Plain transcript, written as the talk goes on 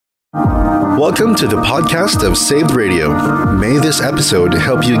Welcome to the podcast of Saved Radio. May this episode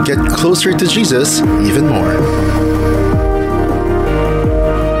help you get closer to Jesus even more.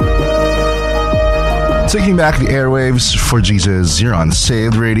 Taking back the airwaves for Jesus, you're on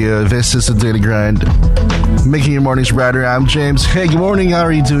Saved Radio. This is the Daily Grind, making your mornings brighter. I'm James. Hey, good morning. How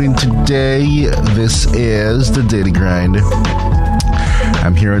are you doing today? This is the Daily Grind.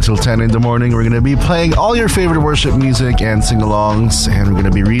 I'm here until 10 in the morning. We're going to be playing all your favorite worship music and sing-alongs, and we're going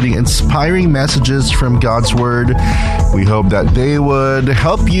to be reading inspiring messages from God's Word. We hope that they would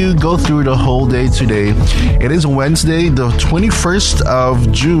help you go through the whole day today. It is Wednesday, the 21st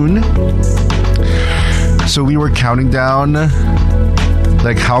of June. So we were counting down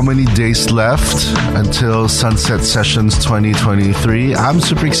like how many days left until Sunset Sessions 2023. I'm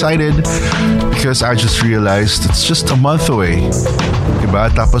super excited because I just realized it's just a month away. Diba?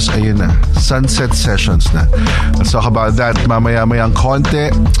 Tapos ayun na, Sunset Sessions na. Let's talk about that mamaya-mayang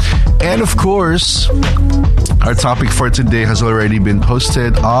konti. And of course, our topic for today has already been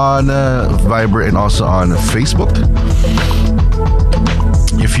posted on Viber and also on Facebook.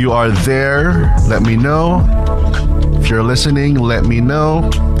 If you are there, let me know. If you're listening, let me know.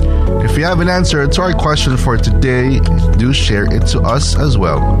 If you have an answer to our question for today, do share it to us as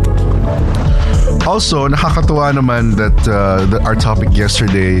well. Also, nakakatuwa naman that our topic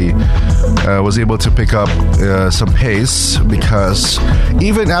yesterday was able to pick up some pace because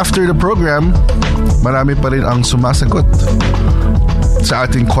even after the program, marami pa rin ang sumasagot sa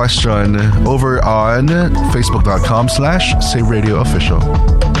ating question over on facebook.com/SaveRadioOfficial.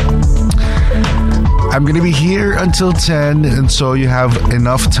 I'm going to be here until 10, and so you have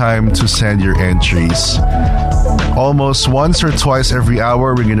enough time to send your entries. Almost once or twice every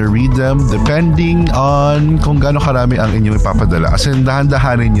hour, we're going to read them depending on kung gaano karami ang inyong ipapadala. As in,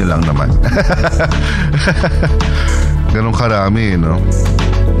 dahan-dahanin nyo lang naman. Ganun karami, no?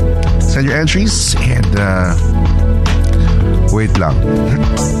 Send your entries and wait lang.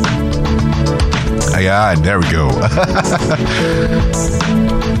 Ayan, there we go.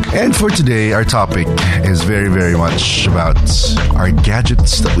 And for today, our topic is very, very much about our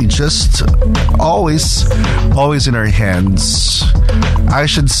gadgets that we just always in our hands. I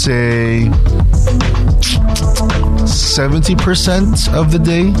should say 70% of the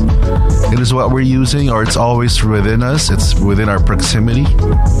day it is what we're using, or it's always within us. It's within our proximity.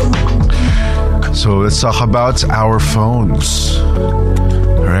 So let's talk about our phones.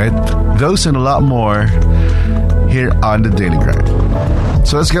 Alright, those and a lot more here on the Daily Grind.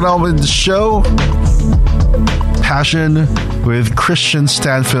 So let's get on with the show. Passion with Christian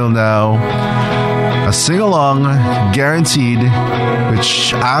Stanfill now. A sing-along guaranteed,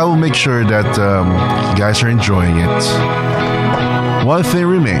 which I will make sure that you guys are enjoying it. One thing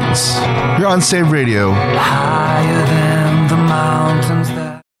remains. You're on Save Radio. Higher than the mountains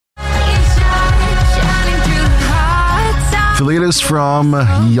that the latest from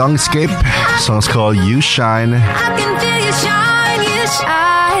Youngscape. The song's called You Shine. I can feel you shine, you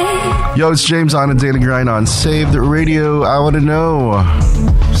shine. Yo, it's James on a Daily Grind on Save the Radio. I want to know.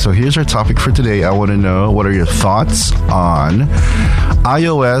 So here's our topic for today. I want to know, what are your thoughts on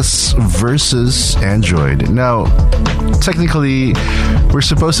iOS versus Android? Now, technically, we're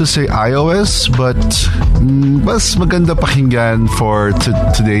supposed to say iOS, but mas maganda pakinggan for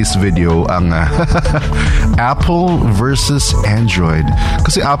today's video ang Apple versus Android.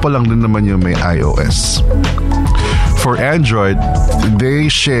 Kasi Apple lang din naman yung may iOS. For Android, they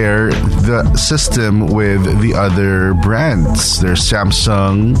share the system with the other brands. There's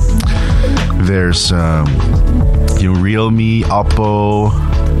Samsung, there's Realme, Oppo,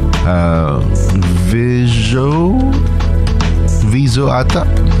 Vizo ata,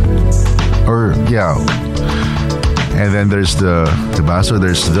 or yeah. And then there's the so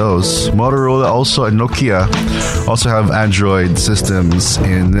there's those. Motorola also and Nokia also have Android systems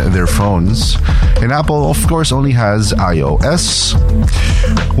in their phones. And Apple, of course, only has iOS.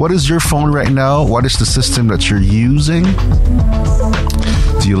 What is your phone right now? What is the system that you're using?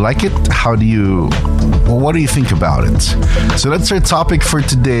 Do you like it? What do you think about it? So that's our topic for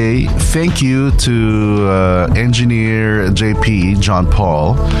today. Thank you to engineer JP, John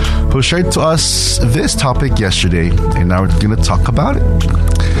Paul, who shared to us this topic yesterday. And now we're going to talk about it.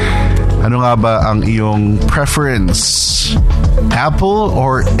 Ano nga ba ang iyong preference? Apple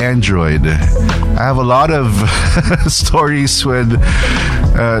or Android? I have a lot of stories with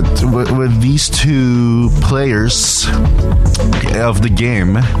these two players of the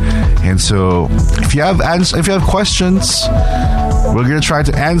game, and so if you have questions, we're gonna try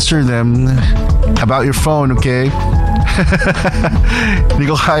to answer them about your phone. Okay, Hindi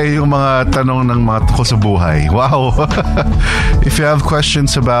ko kaya yung mga tanong ng mga tungkol sa buhay. Wow. If you have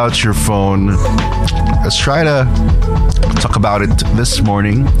questions about your phone, let's try to talk about it this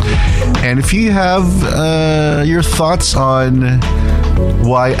morning. And if you have your thoughts on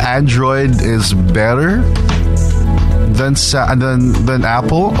why Android is better than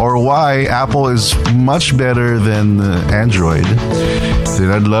Apple, or why Apple is much better than Android, then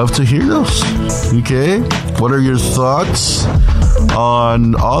I'd love to hear those. Okay? What are your thoughts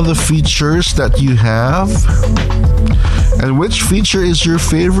on all the features that you have? And which feature is your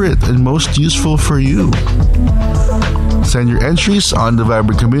favorite and most useful for you? Send your entries on the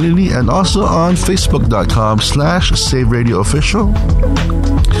Viber community and also on Facebook.com/SaveRadioOfficial.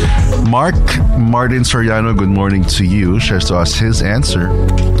 Mark Martin Soriano, good morning to you, shares to us his answer.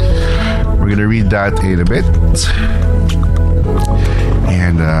 We're going to read that in a bit.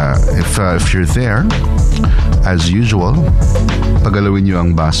 And if you're there, as usual, pagalawin nyo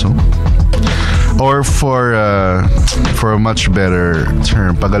ang baso. Or for a much better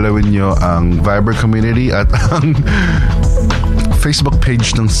term, pagalawin nyo ang Viber community at ang Facebook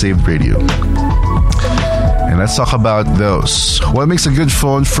page ng Save Radio. And let's talk about those. What makes a good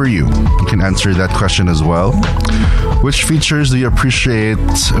phone for you? You can answer that question as well. Which features do you appreciate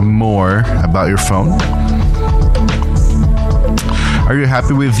more about your phone? Are you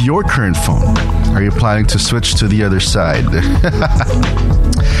happy with your current phone? Are you planning to switch to the other side?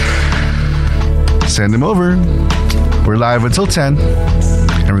 Send them over. We're live until 10,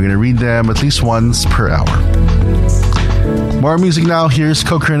 and we're going to read them at least once per hour. More music now. Here's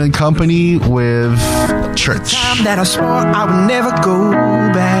Cochran and Company with Church. Time that I swore I would never go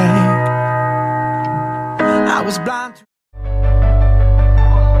back. I was blind to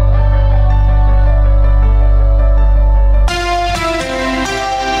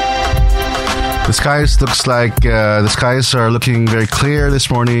The skies the skies are looking very clear this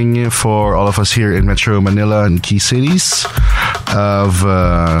morning for all of us here in Metro Manila and key cities of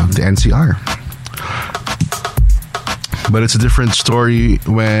the NCR. But it's a different story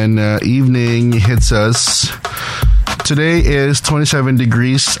when evening hits us. Today is 27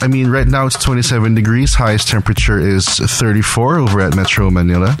 degrees. I mean, right now it's 27 degrees. Highest temperature is 34 over at Metro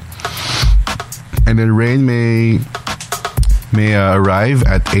Manila. And then rain may arrive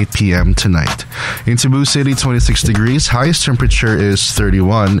at 8 p.m. tonight. In Cebu City, 26 degrees. Highest temperature is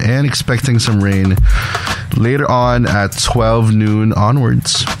 31 and expecting some rain later on at 12 noon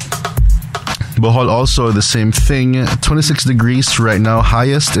onwards. Bohol also the same thing, 26 degrees right now,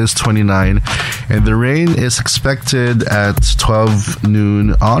 highest is 29, and the rain is expected at 12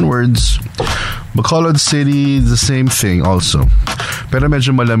 noon onwards. Bacolod City, the same thing also. Pero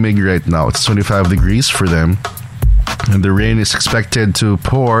medyo malamig right now, it's 25 degrees for them, and the rain is expected to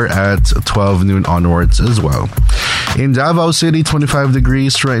pour at 12 noon onwards as well. In Davao City, 25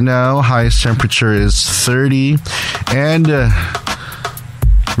 degrees right now, highest temperature is 30, and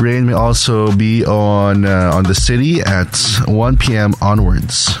rain may also be on the city at 1 p.m.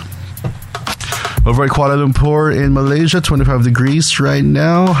 onwards. Over at Kuala Lumpur in Malaysia, 25 degrees right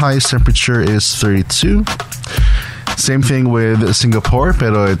now. Highest temperature is 32. Same thing with Singapore,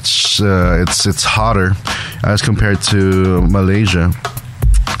 pero it's hotter as compared to Malaysia.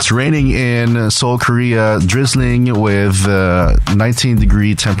 It's raining in Seoul, Korea, drizzling with 19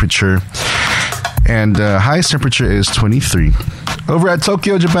 degree temperature. And highest temperature is 23. Over at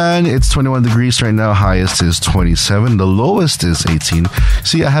Tokyo, Japan, it's 21 degrees right now. Highest is 27. The lowest is 18.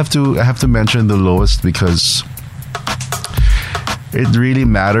 See, I have to mention the lowest because it really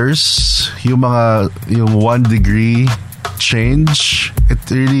matters. Yung 1 degree change,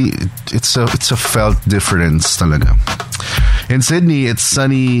 it's a felt difference talaga. In Sydney, it's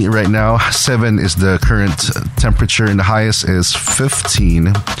sunny right now. 7 is the current temperature, and the highest is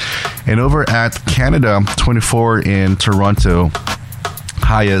 15. And over at Canada, 24 in Toronto,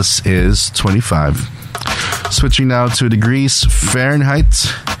 highest is 25. Switching now to degrees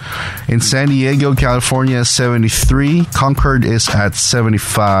Fahrenheit. In San Diego, California, 73. Concord is at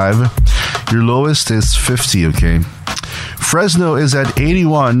 75. Your lowest is 50, okay? Fresno is at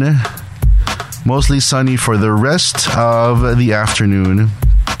 81. Mostly sunny for the rest of the afternoon.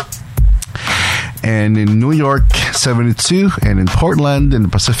 And in New York, 72. And in Portland, in the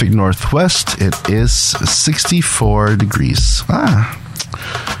Pacific Northwest, it is 64 degrees.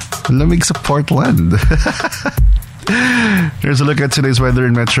 Lamig sa Portland. Here's a look at today's weather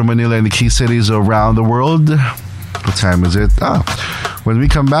in Metro Manila and the key cities around the world. What time is it? When we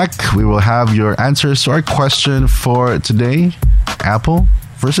come back, we will have your answers to our question for today. Apple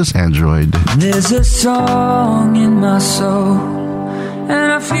versus Android. There's a song in my soul,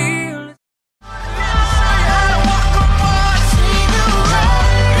 and I feel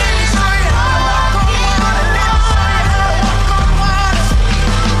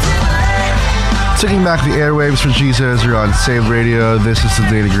Taking back the airwaves for Jesus. You're on Save Radio. This is the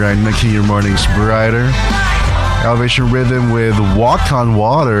Daily Grind, making your mornings brighter. Elevation Rhythm with Walk on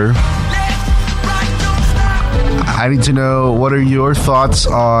Water. I need to know, what are your thoughts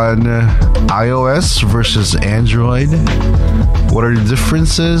on iOS versus Android? What are the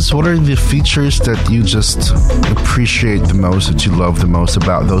differences? What are the features that you just appreciate the most, that you love the most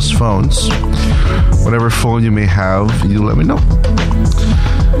about those phones? Whatever phone you may have, you let me know.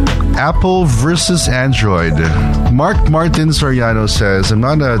 Apple versus Android. Mark Martin Soriano says, I'm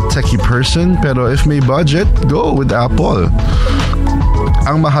not a techie person, pero if may budget, go with Apple.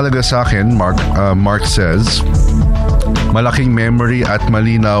 Ang mahalaga sa akin, Mark says, malaking memory at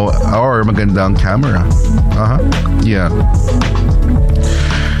malinaw or magandang camera. Yeah.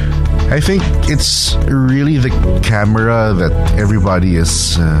 I think it's really the camera that everybody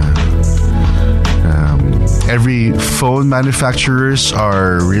is... every phone manufacturers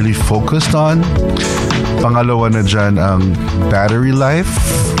are really focused on. Pangalawa na dyan ang battery life.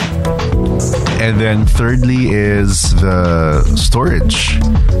 And then thirdly is the storage,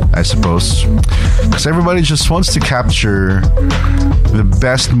 I suppose. Because everybody just wants to capture the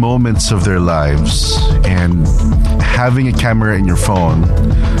best moments of their lives. And having a camera in your phone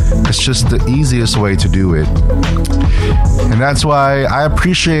is just the easiest way to do it. And that's why I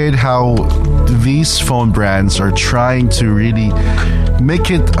appreciate how these phone brands are trying to really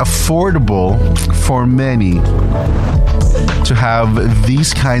make it affordable for many to have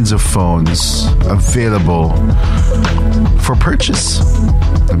these kinds of phones available for purchase.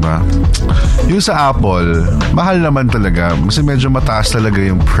 Diba? Yung sa Apple, mahal naman talaga kasi medyo mataas talaga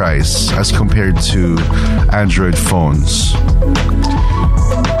yung price as compared to Android phones.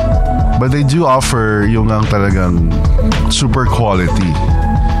 But they do offer yung ang talagang super quality.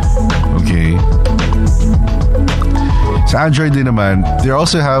 Okay. Sa Android din naman, they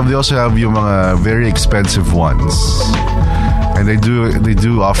also have yung mga very expensive ones. And they do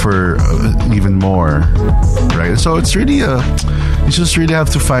offer even more, right? So it's really you just really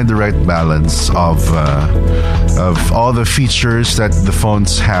have to find the right balance of all the features that the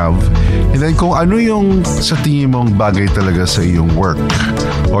phones have. And then kung ano yung sa tingin mong bagay talaga sa iyong work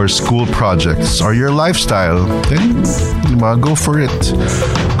or school projects or your lifestyle, then go for it.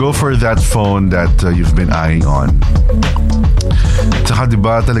 Go for that phone that you've been eyeing on. Tsaka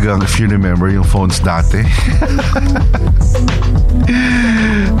diba talagang, if you remember yung phones dati,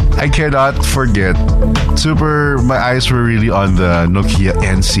 I cannot forget. My eyes were really on the Nokia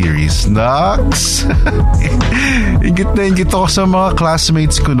N series. Nox! Ingit ako sa mga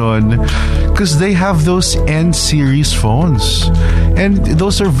classmates ko nun because they have those N series phones. And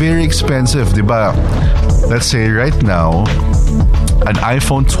those are very expensive, diba? Let's say right now, an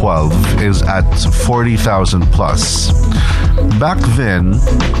iPhone 12 is at 40,000 plus. Back then,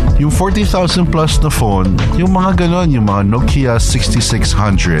 yung 40,000 plus na phone, yung mga ganon, yung mga Nokia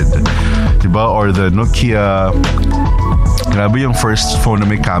 6600, diba? Or the Nokia, grabe yung first phone na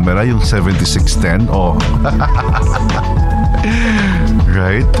may camera, yung 7610. Oh.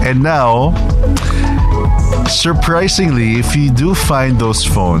 Right? And now, surprisingly, if you do find those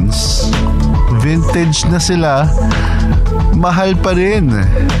phones, vintage na sila, mahal pa rin.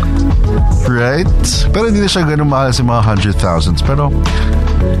 Right? Pero hindi na siya ganun mahal sa mga 100,000s. Pero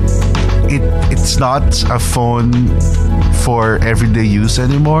it's not a phone for everyday use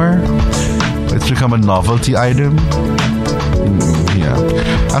anymore. It's become a novelty item. Yeah.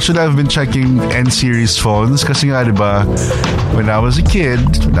 Actually, I've been checking N-series phones kasi nga, diba, when I was a kid,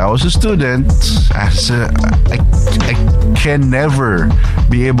 when I was a student, I can never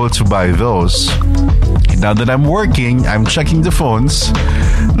be able to buy those. Now that I'm working, I'm checking the phones.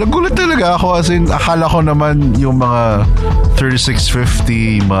 Nagulat talaga ako as in, akala ko naman yung mga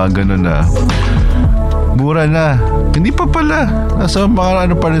 3650, mga ganun na. Mura na. Hindi pa pala. Nasa mga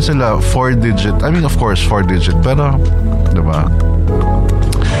ano pa rin sila, 4-digit. I mean, of course, 4-digit. Pero, diba?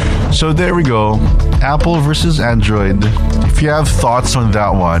 So there we go. Apple versus Android. If you have thoughts on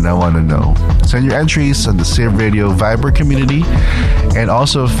that one, I want to know. Send your entries on the Save Radio Viber community and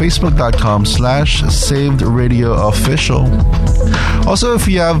also facebook.com/Saved Radio Official. Also, if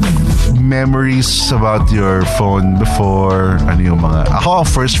you have memories about your phone before, ano yung mga... Ako, ang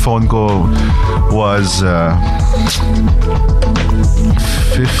first phone ko was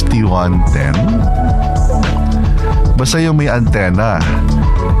 5110. Basta yung may antenna.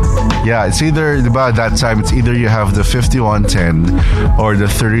 Yeah, it's either, diba, that time, it's either you have the 5110 or the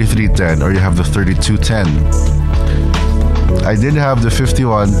 3310 or you have the 3210. I did have the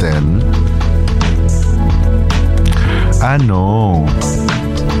 5110.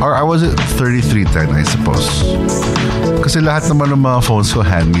 Or was it 3310, I suppose? Kasi lahat naman ng mga phones ko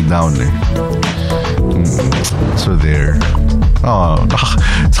hand-me-down eh. So there. Oh,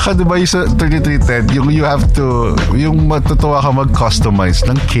 saka diba yung sa 3310, yung you have to, yung matutuwa ka mag-customize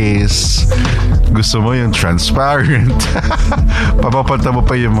ng case. Gusto mo yung transparent. Papapanta mo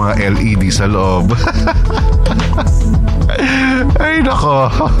pa yung mga LED sa loob. Ay nako,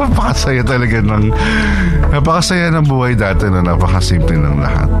 napakasaya talaga napakasaya ng buhay dati na napakasimple ng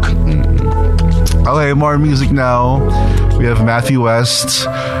lahat. Okay, more music now. We have Matthew West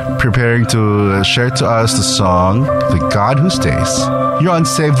preparing to share to us the song The God Who Stays. You're on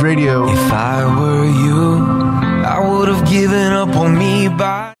Saved Radio. If I were you, I would have given up on me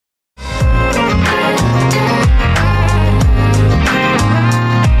by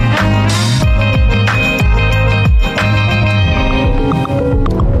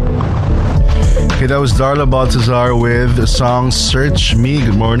Okay, that was Darla Baltazar with the song Search Me.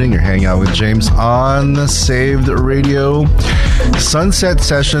 Good morning. You're hanging out with James on Saved Radio. Sunset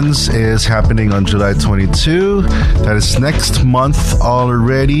Sessions is happening on July 22. That is next month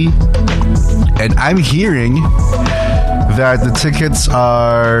already. And I'm hearing that the tickets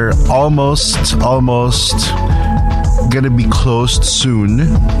are almost gonna be closed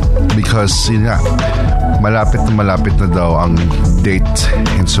soon because yun nga, malapit na daw ang date.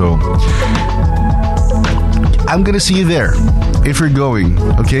 And so I'm gonna see you there if you're going.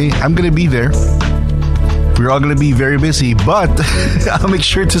 Okay, I'm gonna be there. We're all gonna be very busy, but I'll make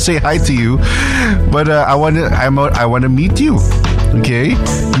sure to say hi to you. But I wanna meet you. Okay,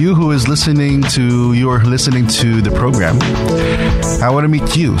 you who is listening to the program. I want to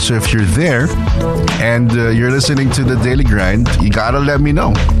meet you. So if you're there and you're listening to the Daily Grind, you gotta let me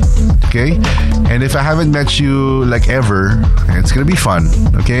know. Okay, and if I haven't met you like ever, it's gonna be fun.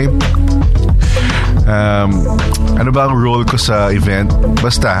 Okay. Ano ba ang role ko sa event?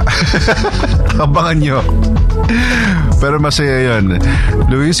 Basta, abangan nyo. Pero masaya yun.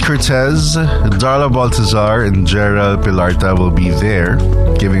 Luis Cortez, Darla Baltazar, and Gerald Pilarta will be there,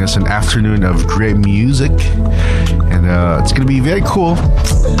 giving us an afternoon of great music. And it's going to be very cool.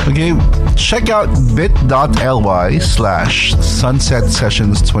 Okay, check out bit.ly/Sunset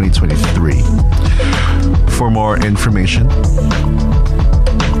Sessions 2023 for more information.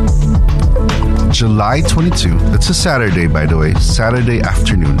 July 22. That's a Saturday, by the way. Saturday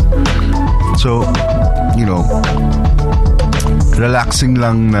afternoon. So, you know, relaxing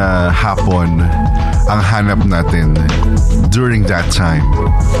lang na hapon ang hanap natin during that time.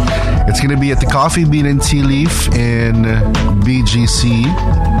 It's gonna be at the Coffee Bean and Tea Leaf in BGC.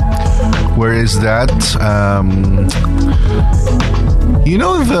 Where is that? You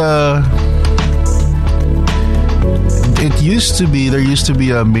know there used to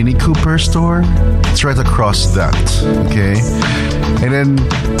be a Mini Cooper store. It's right across that, okay? And then,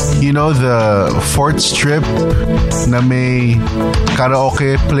 you know the Fourth Strip na may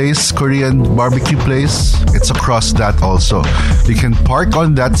karaoke place, Korean barbecue place? It's across that also. You can park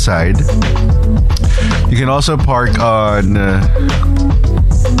on that side. You can also park on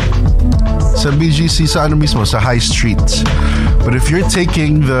sa BGC, sa ano mismo, sa High Street. But if you're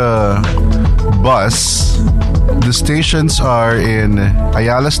taking the bus, the stations are in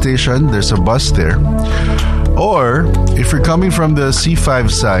Ayala Station. There's a bus there. Or, if you're coming from the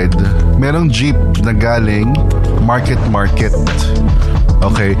C5 side, merong jeep na galing Market.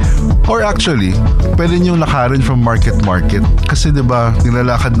 Okay? Or actually, pwede nyo lakarin from Market. Kasi diba,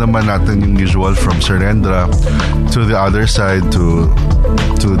 nilalakad naman natin yung usual from Serendra to the other side to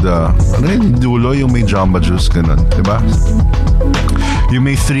the, ano yun, dulo yung may Jamba Juice, ganun. Diba? Yung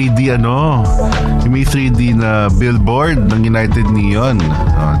may 3D yung may 3D na billboard ng United Neon.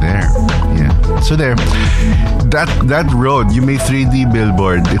 Oh, there. Yeah. So there. That road, you may 3D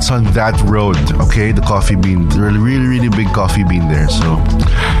billboard. It's on that road. Okay, the Coffee Bean. Really big Coffee Bean there. So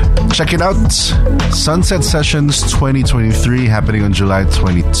check it out. Sunset Sessions 2023 happening on July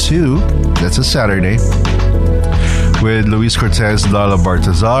 22. That's a Saturday. With Luis Cortez, Lala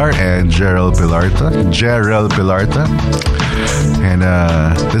Baltazar, and Gerald Pilarta. And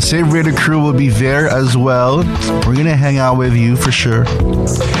the Save Radio crew will be there as well. We're gonna hang out with you for sure.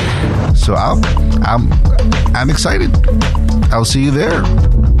 So I'm excited. I'll see you there.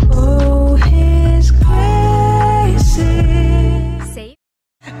 Oh, His grace is safe.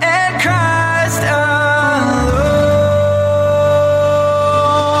 and Christ alone.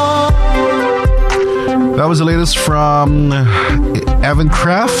 That was the latest from Evan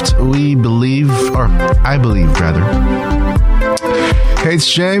Kraft. I believe rather. Hey,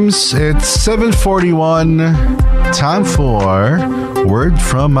 it's James. It's 7:41. Time for Word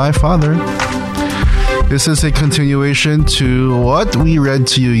from My Father. This is a continuation to what we read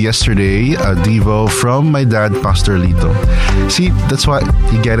to you yesterday, a Devo from my dad, Pastor Lito. See, that's why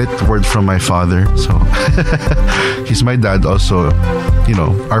you get it, word from my father. So, he's my dad also. You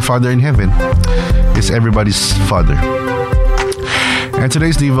know, our Father in heaven is everybody's father. And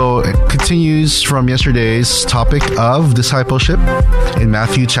today's Devo continues from yesterday's topic of discipleship. In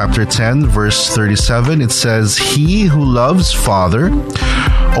Matthew chapter 10, verse 37, it says, "He who loves father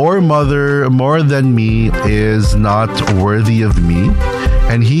or mother more than me is not worthy of me,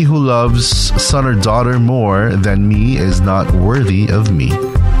 and he who loves son or daughter more than me is not worthy of me."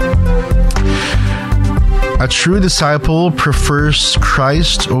 A true disciple prefers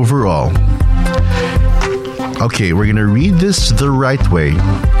Christ over all. Okay, we're going to read this the right way,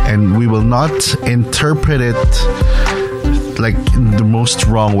 and we will not interpret it like in the most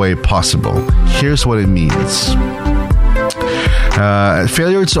wrong way possible. Here's what it means.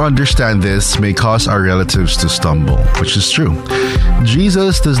 Failure to understand this may cause our relatives to stumble, which is true.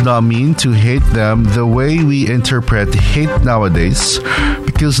 Jesus does not mean to hate them the way we interpret hate nowadays,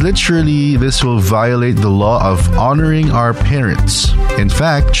 because literally this will violate the law of honoring our parents. In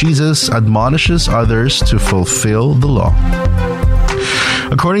fact, Jesus admonishes others to fulfill the law.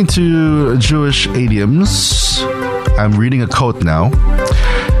 According to Jewish idioms, I'm reading a quote now.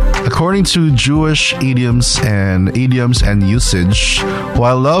 According to Jewish idioms and usage,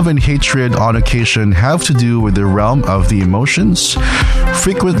 while love and hatred on occasion have to do with the realm of the emotions,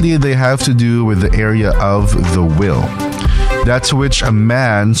 frequently they have to do with the area of the will. That to which a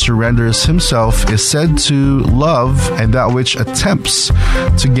man surrenders himself is said to love, and that which attempts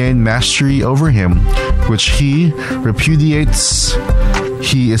to gain mastery over him, which he repudiates,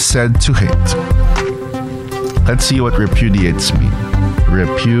 he is said to hate. Let's see what repudiates mean.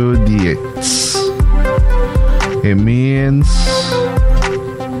 Repudiates. It means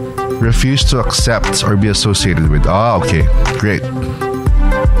refuse to accept or be associated with. Okay, great.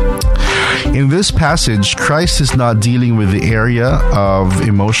 In this passage, Christ is not dealing with the area of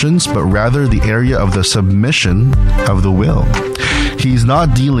emotions, but rather the area of the submission of the will. He's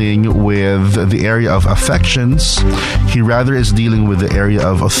not dealing with the area of affections. He rather is dealing with the area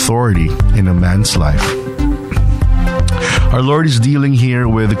of authority in a man's life. Our Lord is dealing here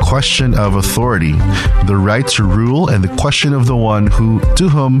with the question of authority, the right to rule, and the question of the one to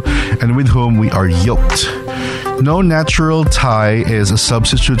whom and with whom we are yoked. No natural tie is a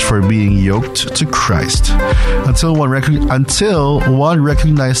substitute for being yoked to Christ. Until one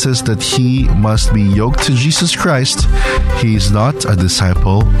recognizes that he must be yoked to Jesus Christ, he is not a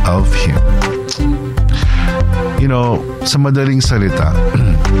disciple of him. You know, sa madaling salita,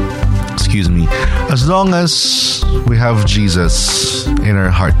 excuse me, as long as we have Jesus in our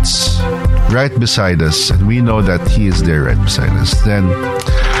hearts, right beside us, and we know that he is there right beside us, then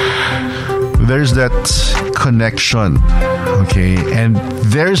there's that connection, okay? And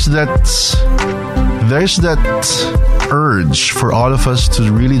there's that urge for all of us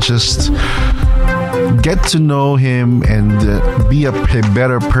to really just get to know him and be a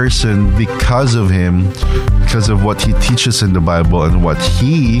better person because of him, because of what he teaches in the Bible and what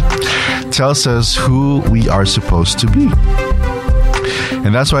he tells us who we are supposed to be.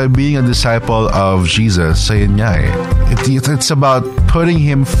 And that's why being a disciple of Jesus, it's about putting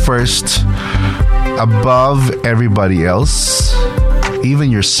him first above everybody else,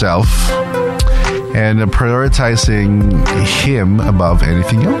 even yourself, and prioritizing him above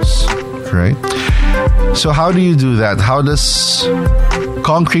anything else, right? So how do you do that? How does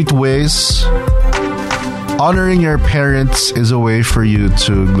concrete ways? Honoring your parents is a way for you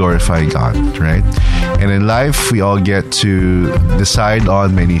to glorify God, right? And in life, we all get to decide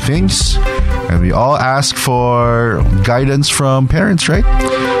on many things, and we all ask for guidance from parents, right?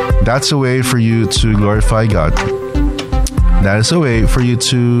 That's a way for you to glorify God. That is a way for you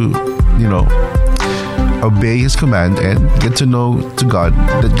to, obey his command and get to know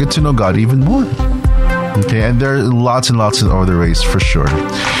God even more. Okay, and there are lots and lots of other ways for sure.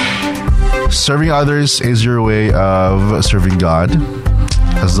 Serving others is your way of serving God.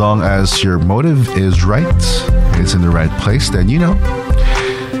 As long as your motive is right, it's in the right place, then you know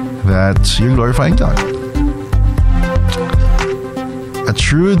that you're glorifying God. A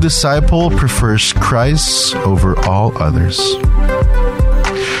true disciple prefers Christ over all others.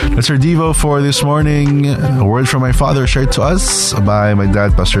 That's our Devo for this morning. A word from my father shared to us by my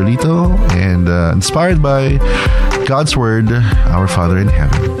dad, Pastor Lito, and inspired by God's word, our Father in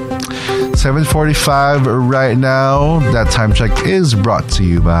heaven. 7:45 right now. That time check is brought to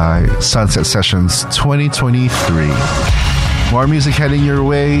you by Sunset Sessions 2023. More music heading your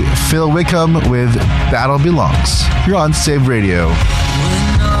way. Phil Wickham with Battle Belongs. You're on Save Radio.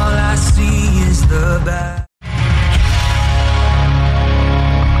 When all I see is the bad.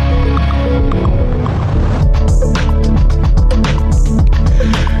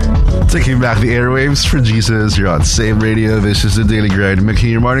 Taking back the airwaves for Jesus. You're on Save Radio. This is the Daily Grind. Making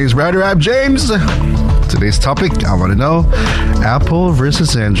your mornings brighter. I'm James. Today's topic, I want to know, Apple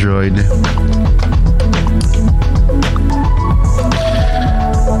versus Android.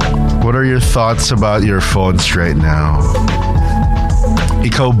 What are your thoughts about your phones right now?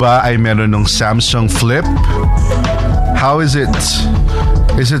 Ikaw ba ay meron ng Samsung Flip? How is it?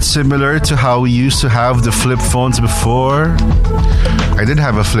 Is it similar to how we used to have the flip phones before? I did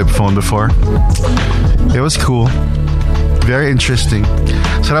have a flip phone before. It was cool. Very interesting.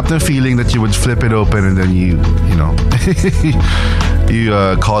 Sarap ng feeling that you would flip it open and then you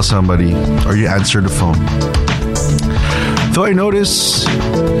call somebody or you answer the phone. Though I notice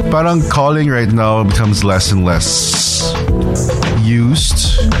parang calling right now becomes less and less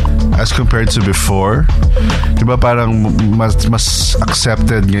used as compared to before. Diba parang mas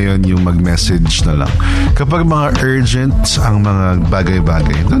accepted ngayon yung mag-message na lang. Kapag mga urgent ang mga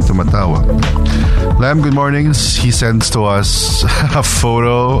bagay-bagay, doon tumatawag. Lam, good morning. He sends to us a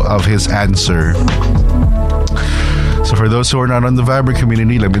photo of his answer. So for those who are not on the Viber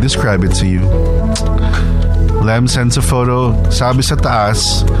community, let me describe it to you. Lam sends a photo. Sabi sa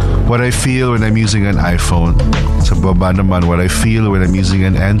taas, what I feel when I'm using an iPhone. Sa baba naman, what I feel when I'm using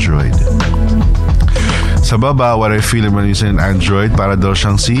an Android. Sa baba, what I feel when I'm using an Android, para daw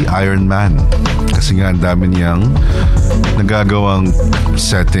siyang si Iron Man. Kasi nga, ang dami niyang nagagawang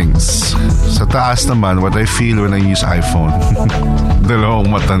settings. Sa taas naman, what I feel when I use iPhone.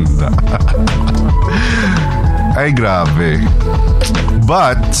 Dalawang matanda. Ay, grabe.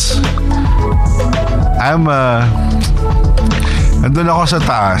 But andun ako sa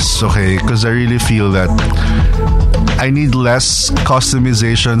taas, okay? Because I really feel that I need less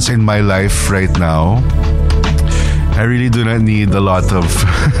customizations in my life right now. I really do not need a lot of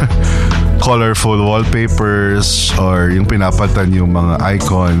colorful wallpapers or yung pinapatan yung mga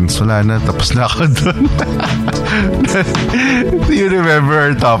icons. Wala na, tapos na ako dun. Do you remember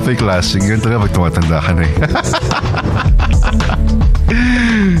our topic last week? Yun talaga pag tumatanda ka na eh.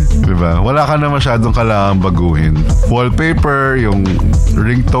 Diba? Wala ka na masyadong kailangang baguhin. Wallpaper, yung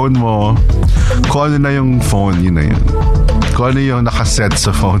ringtone mo, kung ano na yung phone, yun na yun. Kung ano yung nakaset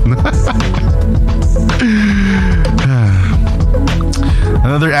sa phone.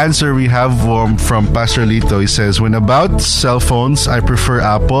 Another answer we have from Pastor Lito. He says, when about cell phones, I prefer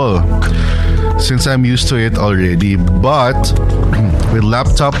Apple since I'm used to it already. But with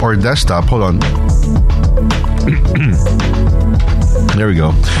laptop or desktop, hold on. There we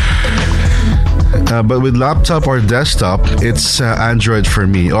go. But with laptop or desktop, it's Android for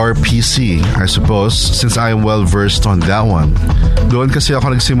me, or PC, I suppose, since I am well versed on that one. Doon kasi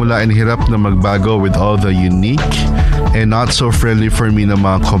ako nagsimula and hirap na magbago with all the unique and not so friendly for me na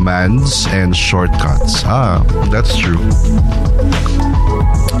mga commands and shortcuts. That's true.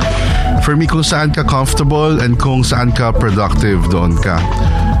 For me, kung saan ka comfortable and kung saan ka productive, doon ka.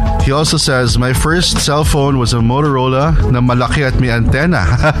 He also says, my first cell phone was a Motorola na malaki at may antenna.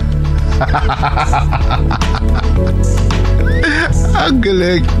 Ang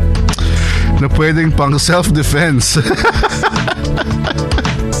galing. Na pwedeng pang self-defense.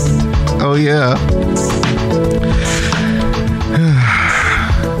 Oh yeah.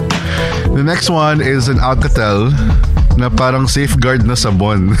 The next one is an Alcatel na parang safeguard na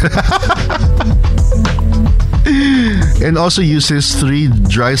sabon. And also uses 3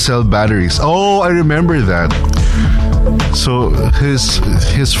 dry cell batteries. Oh, I remember that. So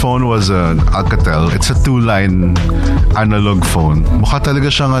his phone was an Alcatel. It's a 2-line analog phone. Mukha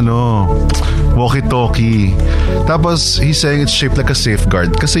talaga siyang walkie-talkie. Tapos he's saying it's shaped like a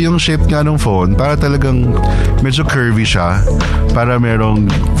safeguard. Kasi yung shape nga ng phone, para talagang medyo curvy siya. Para merong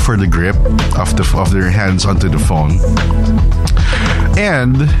for the grip of their hands onto the phone.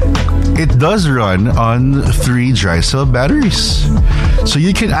 And it does run on 3 dry cell batteries. So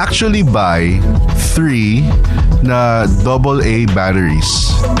you can actually buy 3 na AA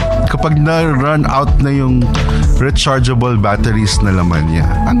batteries. Kapag na-run out na yung rechargeable batteries na laman niya.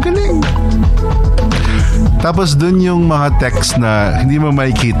 Ang galing! Tapos dun yung mga text na hindi mo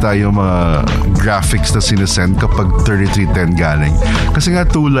makikita yung mga graphics na sinesend kapag 3310 galing. Kasi nga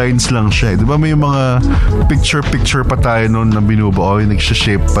 2 lines lang siya. Di ba may mga picture pa tayo nun na binubuo, yung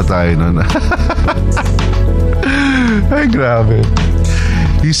nagsha-shape pa tayo nun. Ay, grabe.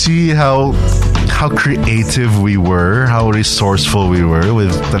 You see how creative we were, how resourceful we were with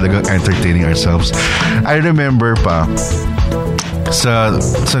talagang entertaining ourselves. I remember pa, sa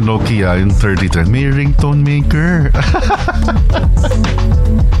Nokia, yung 3010, may ringtone maker.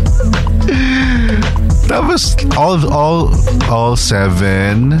 Tapos all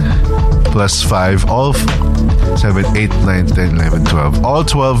 7 plus 5, all 7, 8, 9, 10, 11, 12. All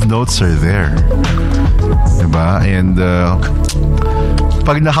 12 notes are there. Diba? And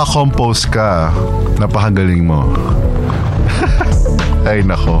pag naka-compose ka, napakagaling mo. Ay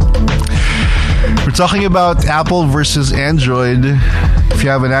nako. We're talking about Apple versus Android. If you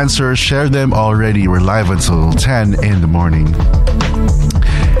have an answer, share them already. We're live until 10 in the morning.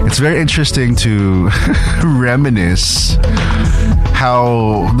 It's very interesting to reminisce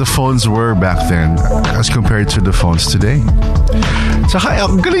how the phones were back then as compared to the phones today. Saka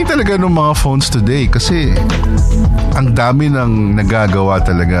ang galing talaga ng mga phones today kasi ang dami ng nagagawa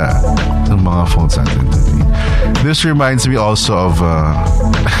talaga ng mga phones natin today. This reminds me also of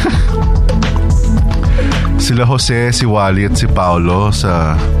sila Jose, si Wally at si Paolo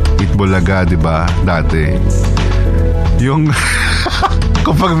sa Itbulaga, di ba? Dati. Yung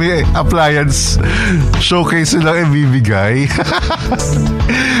kapag may appliance showcase silang ibibigay,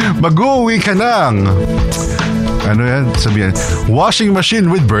 mag-uwi ka ng ano yan? Sabihin, washing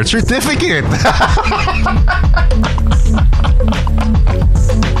machine with birth certificate.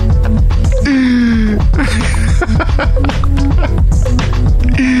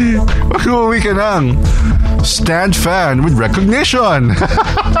 Mag-uwi ka ng stand fan with recognition.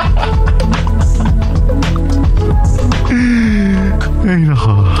 Ay,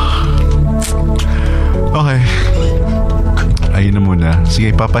 nako. Okay. Ayun na muna.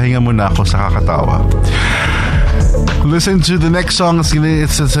 Sige, papahinga muna ako sa kakatawa. Listen to the next song.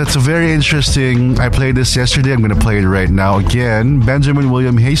 It's very interesting. I played this yesterday. I'm going to play it right now again. Benjamin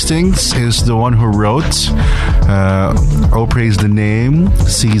William Hastings is the one who wrote Oh Praise the Name,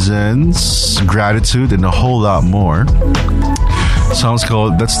 Seasons, Gratitude, and a whole lot more. The song's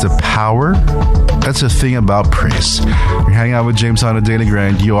called That's the Power. That's the thing about praise. You're hanging out with James on a Daily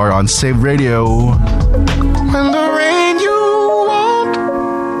Grind. You are on Saved Radio. When the rain you want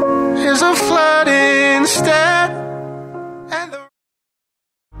is a flood instead, and the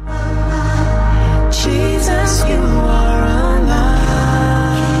Jesus, you are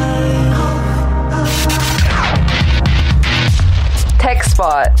alive. Tech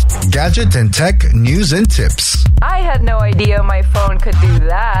Spot. Gadget and tech news and tips. I had no idea my phone could do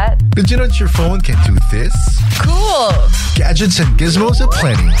that. Did you know that your phone can do this? Cool. Gadgets and gizmos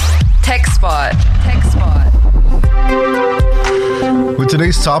aplenty. Tech Spot. Tech Spot. With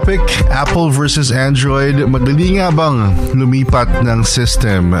today's topic, Apple versus Android, madali nga bang lumipat ng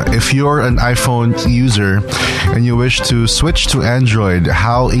system? If you're an iPhone user and you wish to switch to Android,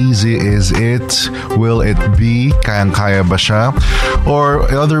 how easy is it? Will it be? Kayang-kaya ba siya? Or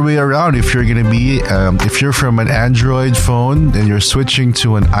the other way around, if you're gonna be, if you're from an Android phone and you're switching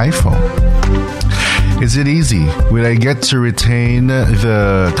to an iPhone, is it easy? Will I get to retain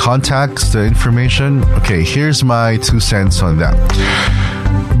the contacts, the information? Okay, here's my 2 cents on that.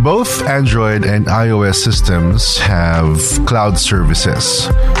 Both Android and iOS systems have cloud services.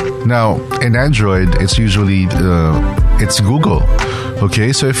 Now, in Android, it's usually it's Google.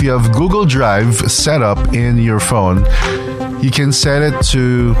 Okay, so if you have Google Drive set up in your phone, you can set it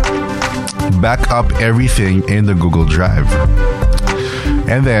to back up everything in the Google Drive.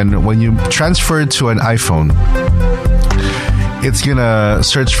 And then when you transfer to an iPhone, it's gonna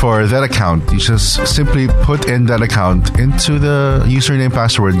search for that account. You just simply put in that account into the username,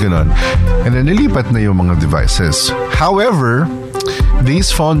 password, ganon. And then nilipat na yung mga devices. However,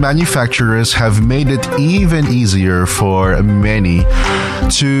 these phone manufacturers have made it even easier for many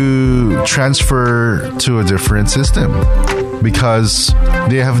to transfer to a different system because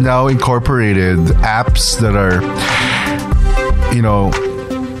they have now incorporated apps that are, you know,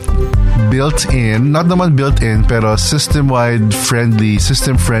 built-in, not naman built-in, pero system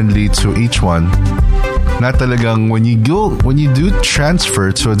friendly to each one. Na talagang when you do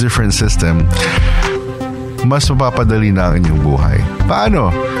transfer to a different system, mas mapapadali na ang inyong buhay.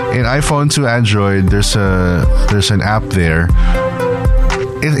 Paano? In iPhone to Android, there's an app there.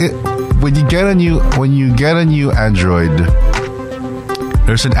 When you get a new Android,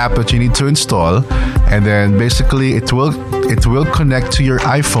 there's an app that you need to install, and then basically it will connect to your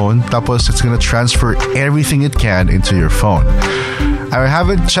iPhone. Tapos it's gonna transfer everything it can into your phone. I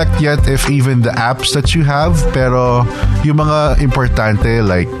haven't checked yet if even the apps that you have, pero yung mga importante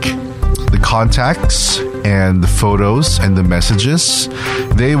like the contacts and the photos and the messages,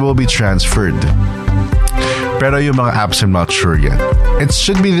 they will be transferred. Pero yung mga apps, I'm not sure yet. It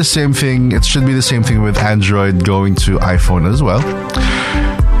should be the same thing. It should be the same thing with Android going to iPhone as well.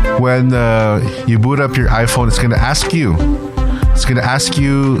 When you boot up your iPhone, it's going to ask you It's going to ask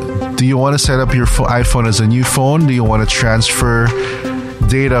you, do you want to set up your iPhone as a new phone? Do you want to transfer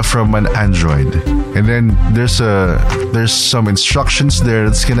data from an Android? And then there's some instructions there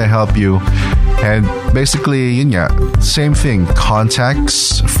that's going to help you. And basically, yun nga, same thing.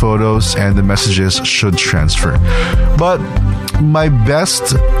 Contacts, photos, and the messages should transfer. But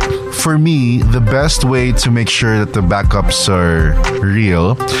for me, the best way to make sure that the backups are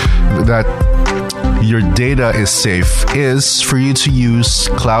real, that your data is safe, is for you to use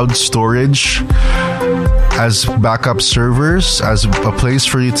cloud storage as backup servers, as a place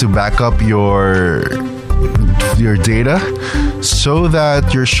for you to back up your data, so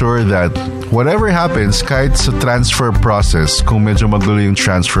that you're sure that whatever happens, kahit sa transfer process, kung medyo magulo yung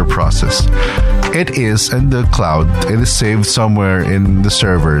transfer process, it is in the cloud, it is saved somewhere in the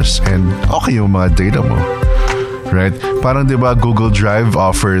servers, and okay yung mga data mo. Right? Parang diba Google Drive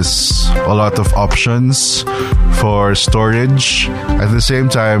offers a lot of options for storage. At the same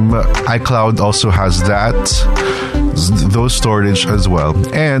time, iCloud also has those storage as well.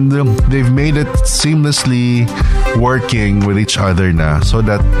 And they've made it seamlessly working with each other now, so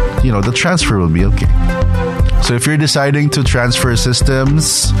that, the transfer will be okay. So if you're deciding to transfer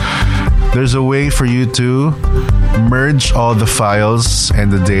systems, there's a way for you to merge all the files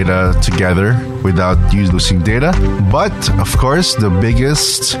and the data together without you losing data. But of course, the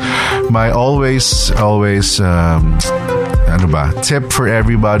biggest, my always tip for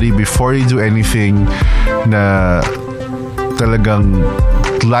everybody before you do anything na talagang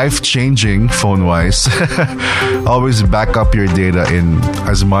life-changing phone-wise, always back up your data in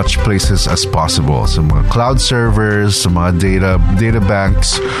as much places as possible. Some cloud servers, some data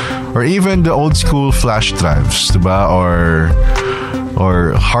banks, or even the old school flash drives, diba?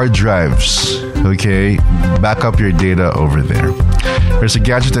 Or hard drives. Okay, back up your data over there. There's a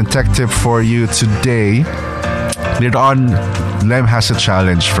gadget and tech tip for you today. Later on, Lem has a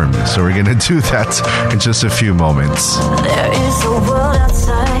challenge for me, so we're gonna do that in just a few moments. There is a world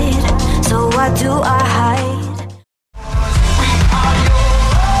outside, so why do I hide?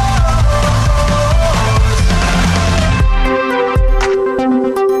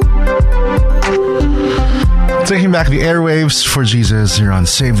 Taking back the airwaves for Jesus, you're on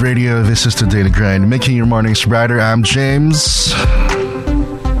Save Radio. This is the Daily Grind, making your mornings brighter. I'm James.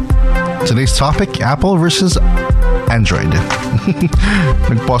 Today's topic, Apple versus Android.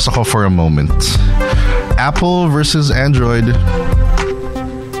 Nagpause ako for a moment. Apple versus Android.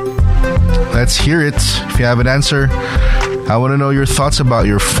 Let's hear it. If you have an answer, I want to know your thoughts about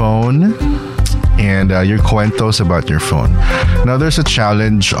your phone and your cuentos about your phone. Now, there's a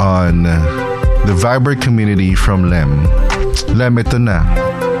challenge on the Viber community from Lem. Lem, ito na.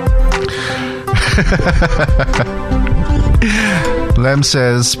 Lem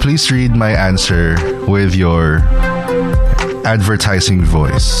says, please read my answer with your advertising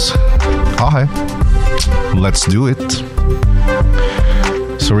voice. Okay, let's do it.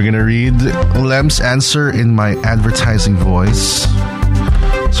 So we're gonna read Lem's answer in my advertising voice.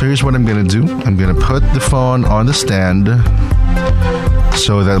 So here's what I'm gonna do. I'm gonna put the phone on the stand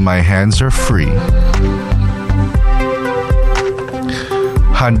so that my hands are free.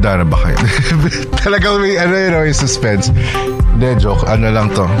 Handa na ba kayo? Talagang may, yung suspense. Hindi, joke. Ano lang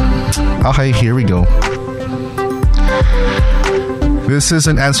to. Okay, here we go. This is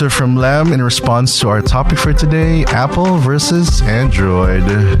an answer from Lem in response to our topic for today, Apple versus Android.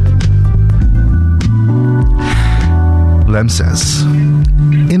 Lem says,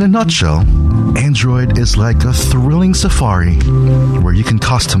 in a nutshell, Android is like a thrilling safari where you can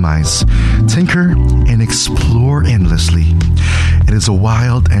customize, tinker, and explore endlessly. It is a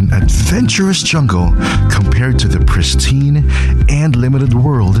wild and adventurous jungle compared to the pristine and limited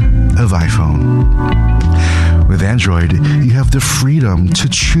world of iPhone. With Android, you have the freedom to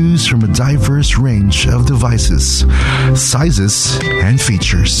choose from a diverse range of devices, sizes, and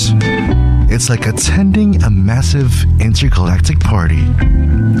features. It's like attending a massive intergalactic party.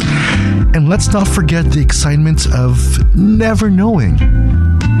 And let's not forget the excitement of never knowing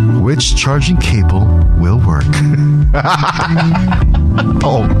which charging cable will work.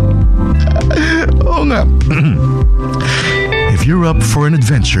 Oh no. If you're up for an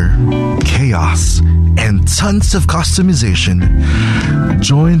adventure, chaos, and tons of customization,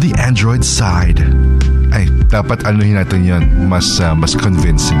 join the Android side. Ay, dapat anuhin natin yun, mas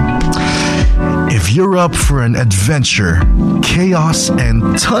convincing. If you're up for an adventure, chaos,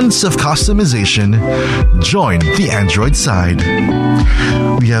 and tons of customization, join the Android side.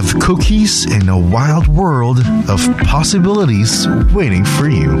 We have cookies in a wild world of possibilities waiting for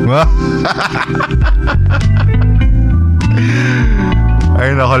you.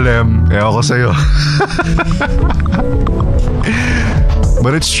 Ay, nako, Lem. Ewan ko sa'yo.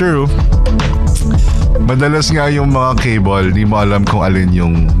 But it's true. Madalas nga yung mga cable, di mo alam kung alin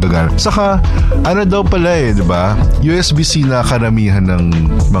yung gagana. Saka, ano daw pala di ba? USB-C na karamihan ng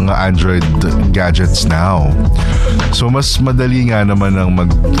mga Android gadgets now. So, mas madali nga naman ang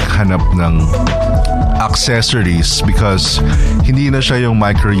maghanap ng accessories because hindi na siya yung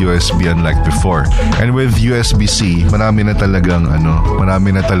micro USB unlike before. And with USB-C, marami na talagang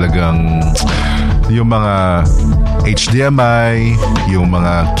yung mga HDMI, yung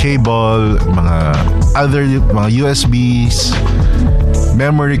mga cable, mga USBs,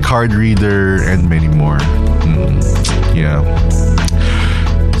 memory card reader, and many more. Yeah.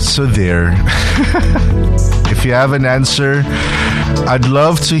 So there. If you have an answer, I'd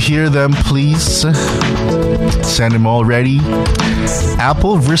love to hear them, please. Send them already.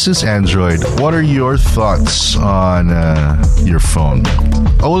 Apple versus Android. What are your thoughts on your phone?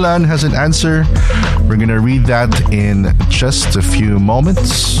 Olan has an answer. We're going to read that in just a few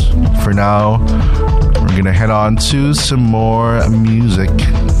moments. For now, we're going to head on to some more music.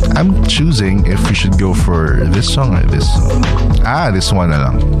 I'm choosing if we should go for this song or this song. This one na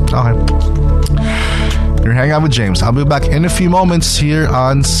lang. Okay. You're hanging out with James. I'll be back in a few moments here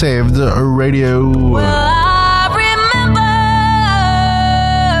on Saved Radio. Well, I remember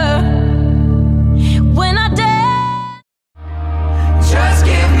when I did. Just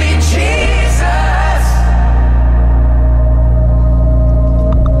give me Jesus.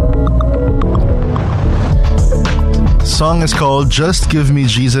 Song is called Just Give Me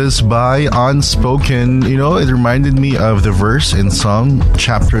Jesus by Unspoken. You know, it reminded me of the verse in Psalm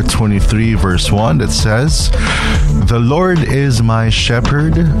chapter 23 verse 1 that says, "The Lord is my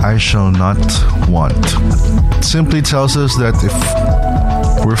shepherd, I shall not want." It simply tells us that if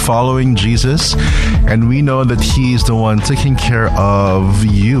we're following Jesus and we know that He is the one taking care of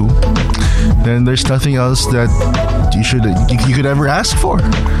you, then there's nothing else that you could ever ask for,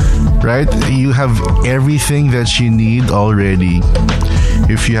 right? You have everything that you need already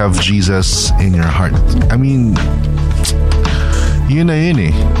if you have Jesus in your heart. I mean, yun na yun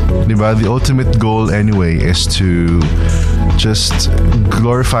eh. Diba? The ultimate goal anyway is to just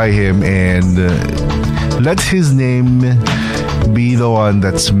glorify Him and let His name be the one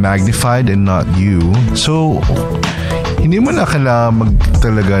that's magnified and not you. So, hindi mo na kailangan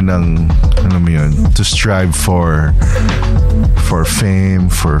talaga ng, alam mo yun, to strive for fame,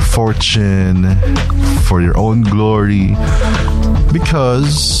 for fortune, for your own glory,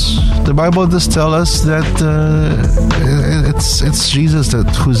 because the Bible does tell us that it's Jesus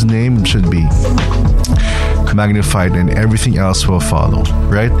whose name should be magnified and everything else will follow,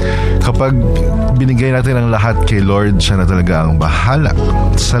 right? Kapag binigay natin ang lahat kay Lord, siya na talaga ang bahala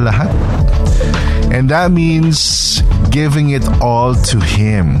sa lahat. And that means giving it all to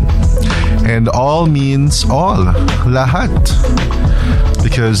Him. And all means all, lahat.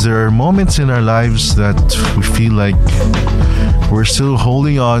 Because there are moments in our lives that we feel like we're still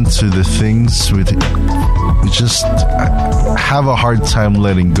holding on to the things we just have a hard time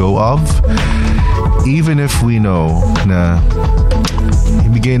letting go of. Even if we know na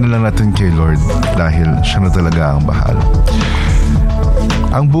ibigay na lang natin kay Lord dahil siya na talaga ang bahala.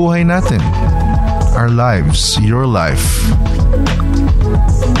 Ang buhay natin, our lives, your life,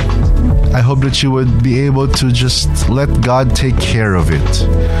 I hope that you would be able to just let God take care of it.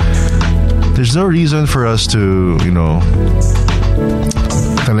 There's no reason for us to,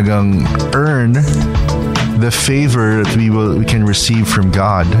 talagang earn the favor that we can receive from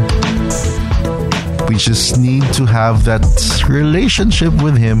God. We just need to have that relationship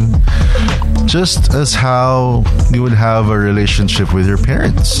with Him, just as how you would have a relationship with your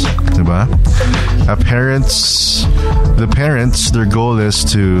parents, diba? The parents, their goal is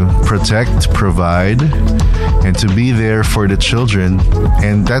to protect, provide, and to be there for the children.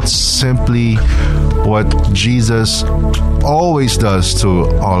 And that's simply what Jesus always does to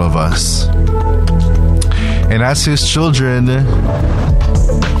all of us. And as His children,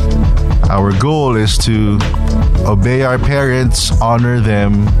 our goal is to obey our parents, honor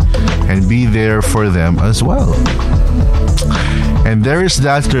them, and be there for them as well. And there is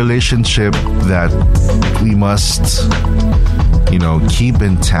that relationship that we must, keep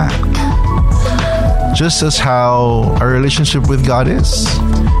intact. Just as how our relationship with God is.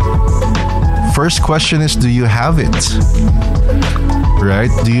 First question is, do you have it?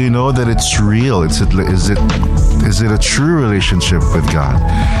 Right? Do you know that it's real? Is it a true relationship with God?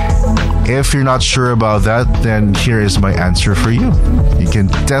 If you're not sure about that, then here is my answer for you. You can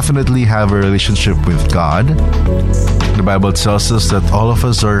definitely have a relationship with God. The Bible tells us that all of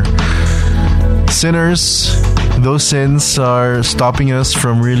us are sinners. Those sins are stopping us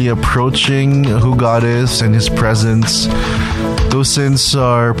from really approaching who God is and His presence. Those sins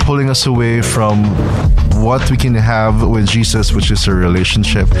are pulling us away from what we can have with Jesus, which is a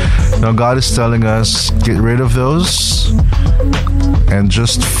relationship. Now God is telling us, get rid of those and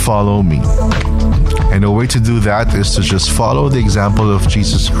just follow me. And the way to do that is to just follow the example of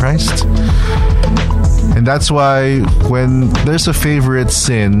Jesus Christ. And that's why when there's a favorite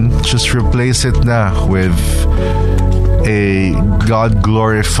sin, just replace it na with a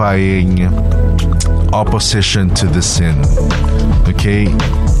God-glorifying opposition to the sin. Okay?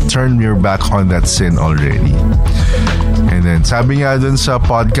 Turn your back on that sin already. And then, sabi nga dun sa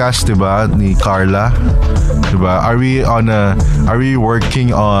podcast, diba, ni Carla, diba, are we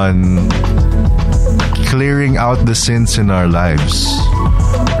working on clearing out the sins in our lives?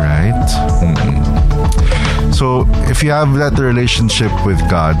 Right? Mm-mm. So, if you have that relationship with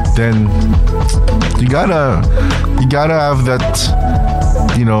God, then you gotta have that,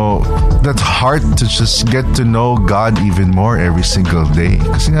 that heart to just get to know God even more every single day.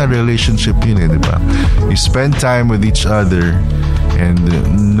 Kasi nga relationship yun diba? You spend time with each other and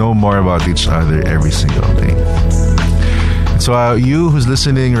know more about each other every single day. So you who's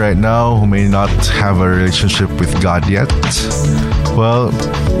listening right now who may not have a relationship with God yet, well,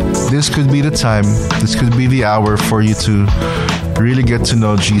 this could be the time, this could be the hour for you to really get to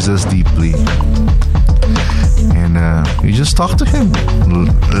know Jesus deeply. And you just talk to him.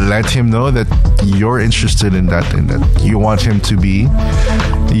 Let him know that you're interested in that and that you want him to be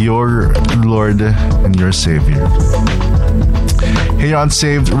your Lord and your Savior. Here on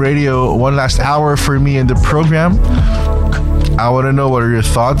Saved Radio, one last hour for me in the program. I want to know, what are your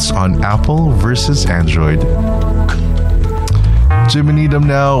thoughts on Apple versus Android? Jimmy Needham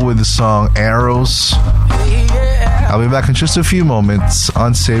now with the song Arrows. I'll be back in just a few moments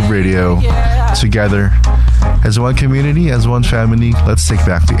on Save Radio. Together as one community, as one family, let's take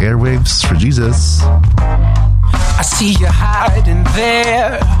back the airwaves for Jesus. I see you hiding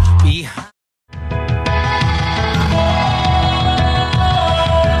there behind.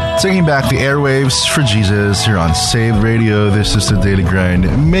 Taking back the airwaves for Jesus here on Saved Radio. This is the Daily Grind,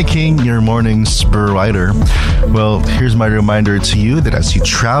 making your mornings brighter. Well, here's my reminder to you that as you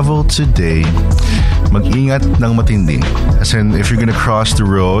travel today, mag-ingat ng matindi. As in, if you're gonna cross the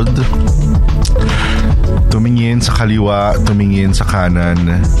road, tumingin sa kaliwa, tumingin sa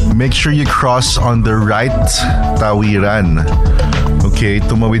kanan. Make sure you cross on the right tawiran. Okay,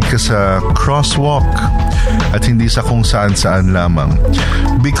 tumawid ka sa crosswalk at hindi sa kung saan-saan lamang.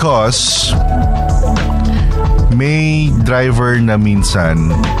 Because may driver na minsan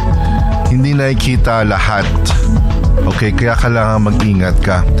hindi nakikita lahat. Okay, kaya kailangan mag-ingat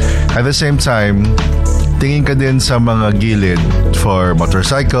ka. At the same time, tingin ka din sa mga gilid for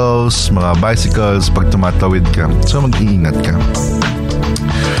motorcycles, mga bicycles pag tumatawid ka. So mag-iingat ka.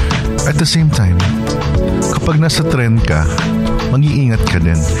 At the same time, kapag nasa trend ka, mag-iingat ka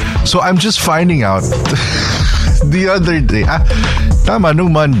din. So I'm just finding out the other day,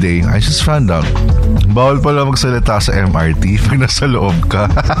 nung Monday, I just found out, bawal pala magsalita sa MRT pag nasa loob ka.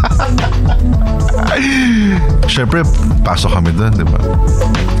 Siyempre, pasok kami doon, di ba?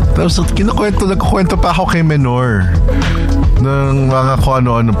 Tapos nagkukwento pa ako kay Menor ng mga kung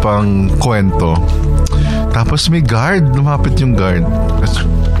ano-ano pang kwento. Tapos may guard, lumapit yung guard.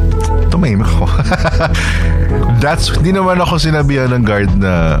 Tumahimik ako. Di naman ako sinabihan ng guard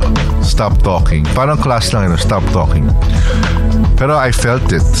na stop talking. Parang class lang, stop talking. Pero I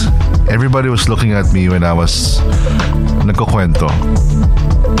felt it. Everybody was looking at me when I was nagkukwento.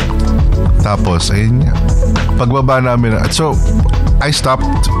 Tapos, ayun nga. Pagbaba namin, so, I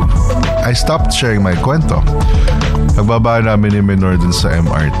stopped sharing my kwento. Pagbaba namin ni Menor dun sa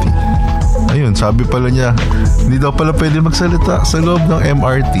MRT. Ayun, sabi pala niya, hindi daw pala pwede magsalita sa loob ng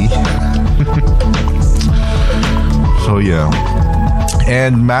MRT. So, yeah.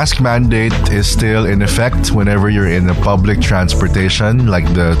 And mask mandate is still in effect whenever you're in a public transportation like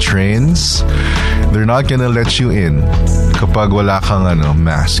the trains. They're not gonna let you in kapag wala kang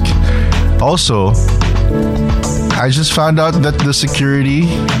mask. Also, I just found out that the security,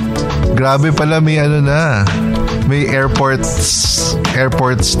 grabe pala, may airport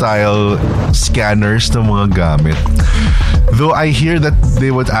style scanners na mga gamit. Though I hear that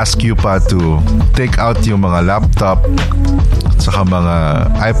they would ask you pa to take out yung mga laptop saka mga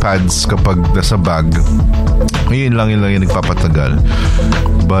iPads kapag nasa bag. Yun lang yung nagpapatagal.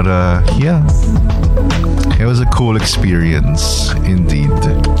 But yeah, it was a cool experience indeed.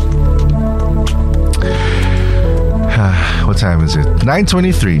 What time is it?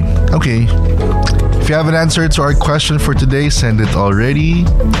 9:23. Okay. If you have an answer to our question for today, send it already.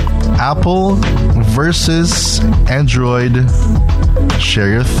 Apple versus Android. Share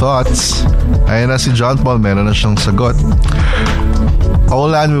your thoughts. Ayan na si John Paul, meron na siyang sagot.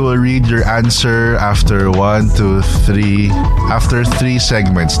 Olan, we will read your answer after 1, 2, 3. After 3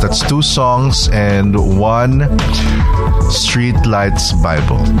 segments. That's 2 songs and 1 Street Lights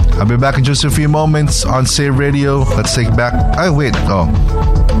Bible. I'll be back in just a few moments on Save Radio. Let's take back.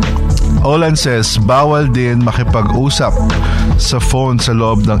 Olan says, bawal din makipag-usap sa phone sa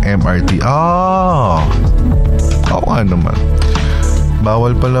loob ng MRT. Oo nga naman.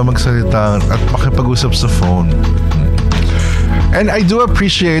 Bawal pala magsalita at makipag-usap sa phone. And I do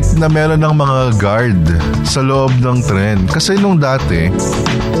appreciate na meron ng mga guard sa loob ng tren. Kasi nung dati,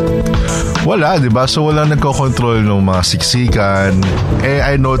 wala, diba? So, walang nagko-control ng mga siksikan.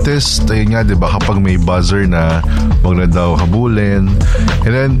 I noticed, ayun nga, diba, kapag may buzzer na, wag na daw habulin.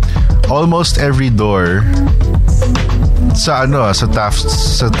 And then, almost every door sa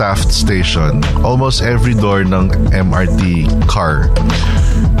Taft Station, almost every door ng MRT car,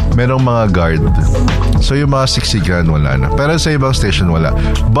 merong mga guard. So, yung mga siksikan, wala na. Pero sa ibang station, wala.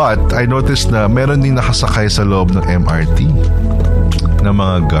 But, I noticed na meron din nakasakay sa loob ng MRT na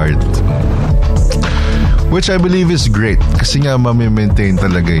mga guard. Which I believe is great. Kasi nga, mami-maintain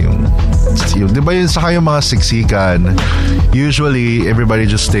talaga yung di ba yun saka yung mga siksikan, usually, everybody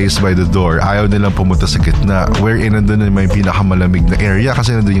just stays by the door. Ayaw nilang pumunta sa gitna. Wherein nandun may pinakamalamig na area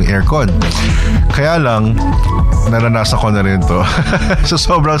kasi nandun yung aircon. Kaya lang, naranasan ko na rin to. So,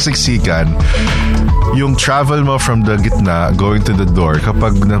 sobrang siksikan. Yung travel mo from the gitna going to the door,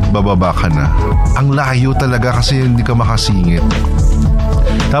 kapag bababa ka na, ang layo talaga kasi hindi ka makasingit.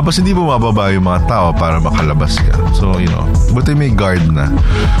 Tapos hindi bumababa yung mga tao para makalabas ka. So, buti may guard na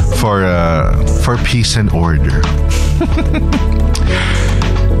for peace and order.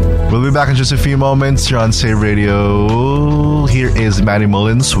 We'll be back in just a few moments. You're on Save Radio. Here is Manny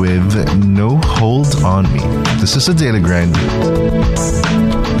Mullins with No Hold On Me. This is the Daily Grind.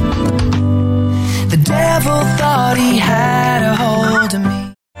 The devil thought he had a hold of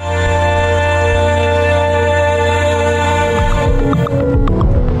me.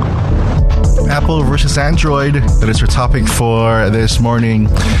 Apple versus Android. That is your topic for this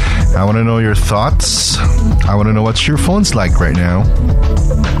morning. I want to know your thoughts. I want to know what your phone's like right now.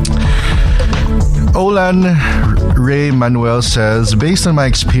 Olan Ray Manuel says, based on my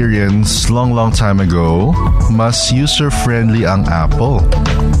experience long time ago, mas user-friendly ang Apple.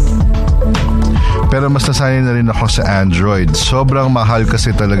 Pero mas nasanay na rin ako sa Android. Sobrang mahal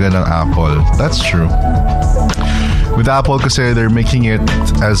kasi talaga ng Apple. That's true. With Apple kasi they're making it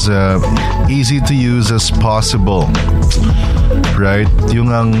as easy to use as possible. Right?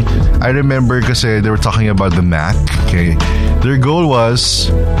 I remember kasi they were talking about the Mac. Okay? Their goal was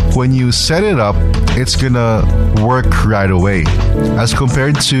when you set it up, it's gonna work right away. As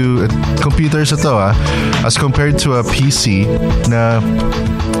compared to computers as compared to a PC na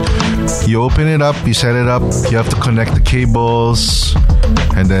you open it up, you set it up, you have to connect the cables,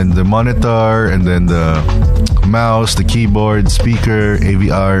 and then the monitor, and then the mouse, the keyboard, speaker,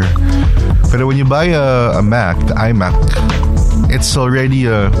 AVR. But when you buy a Mac, the iMac, it's already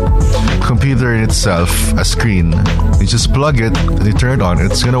a computer in itself, a screen. You just plug it, you turn it on,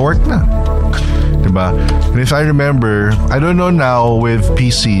 it's gonna work na. Diba? And if I remember, I don't know now with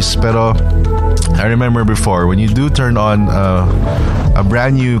PCs, pero I remember before, when you do turn on a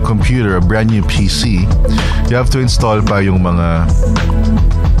brand new computer, a brand new PC, you have to install pa yung mga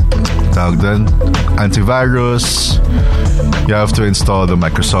antivirus. You have to install the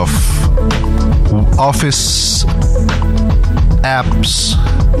Microsoft Office apps,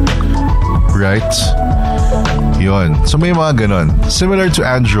 right? Yun. So may mga ganon. Similar to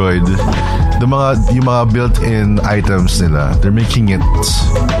Android, yung mga built-in items nila, they're making it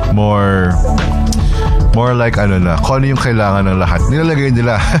more like kung ano yung kailangan ng lahat. Nilalagay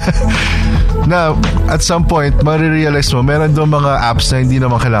nila. Na at some point, marirealize mo, meron doon mga apps na hindi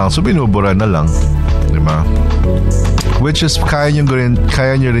naman kailangan. So, binubura na lang. Diba? Which is, kaya nyo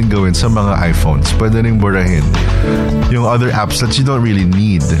rin gawin sa mga iPhones. Pwede rin burahin yung other apps that you don't really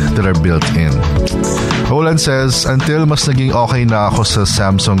need that are built in. Roland says, until mas naging okay na ako sa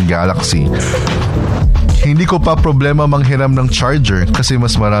Samsung Galaxy, hindi ko pa problema manghiram ng charger kasi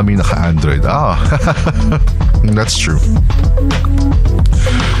mas marami naka-Android. That's true.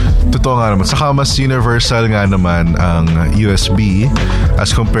 Totoo nga naman. Saka mas universal nga naman ang USB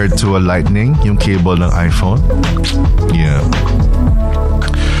as compared to a Lightning, yung cable ng iPhone. Yeah.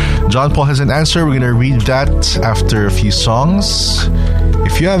 John Paul has an answer. We're gonna read that after a few songs.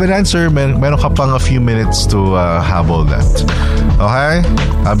 If you have an answer, meron ka pang a few minutes to habol that. Okay?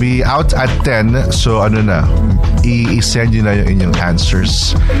 I'll be out at 10. So, i-send you na yung inyong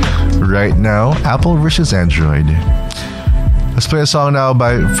answers right now. Apple versus Android. Let's play a song now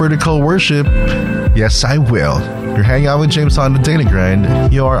by Vertical Worship. Yes, I will. You're hanging out with James on the Daily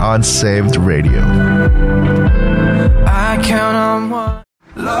Grind. You're on Saved Radio. I count on one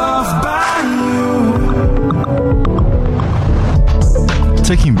loved by you.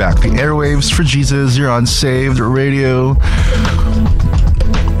 Taking back the airwaves for Jesus. You're on Saved Radio.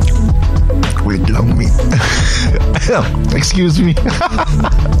 Wait lang me. Excuse me.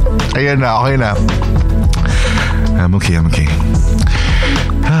 Ayan na, okay na. I'm okay.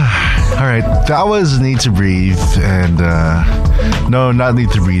 Alright, that was Need to Breathe. And, no, not Need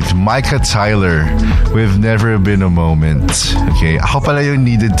to Breathe. Micah Tyler with Never Been a Moment. Okay, ako pala yung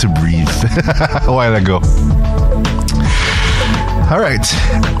Needed to Breathe a while ago. Alright,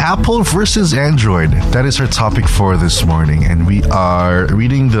 Apple versus Android. That is our topic for this morning. And we are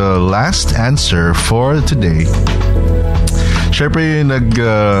reading the last answer for today. Siyempre yung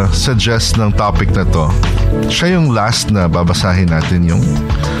nag-suggest ng topic na to. Siya yung last na babasahin natin yung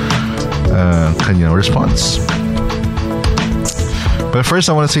kanyang response. But first,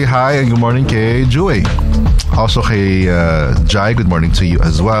 I want to say hi and good morning kay Joey. Also kay Jai, good morning to you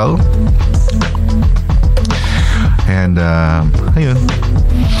as well. And, ayun.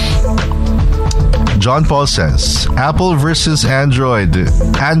 John Paul says, Apple versus Android.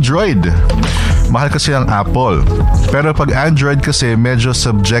 Android. Mahal kasi ang Apple. Pero pag Android kasi medyo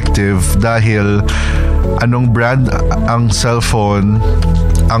subjective dahil anong brand ang cellphone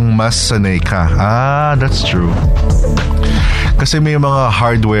ang mas sanay ka. Ah, that's true. Kasi may mga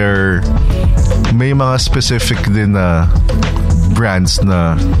hardware, may mga specific din na brands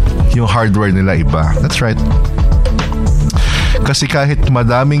na yung hardware nila iba. That's right. Kasi kahit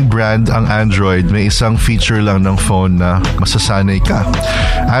madaming brand ang Android, may isang feature lang ng phone na masasanay ka.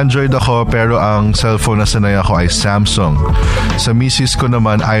 Android ako pero ang cellphone na sanay ako ay Samsung. Sa misis ko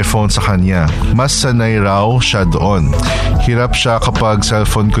naman iPhone sa kanya. Mas sanay raw siya doon. Hirap siya kapag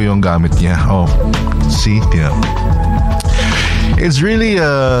cellphone ko yung gamit niya. Oh, see? Yeah. It's really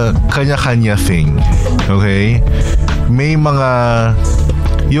a kanya-kanya thing. Okay? May mga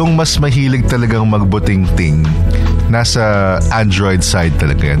yung mas mahilig talagang magbuting-ting nasa Android side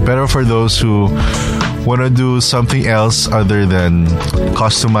talaga yan. Pero for those who wanna do something else other than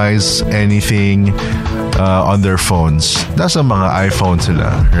customize anything on their phones, nasa mga iPhone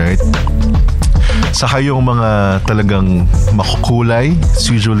sila, right? Saka yung mga talagang makukulay,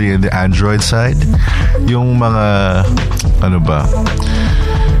 it's usually in the Android side. Yung mga, ano ba?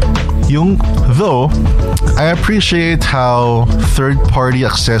 Yung, though, I appreciate how third-party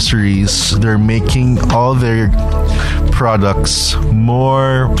accessories, they're making all their products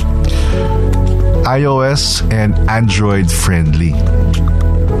more iOS and Android friendly.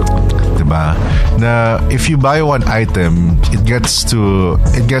 Diba? Na if you buy one item, it gets to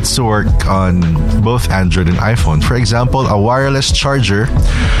work on both Android and iPhone. For example, a wireless charger,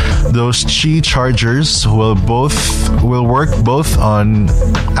 those Qi chargers will work both on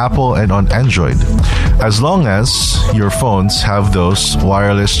Apple and on Android, as long as your phones have those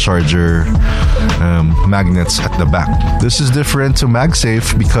wireless charger magnets at the back. This is different to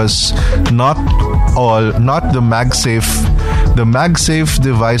MagSafe because not the MagSafe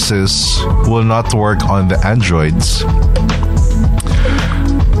devices will not work on the Androids.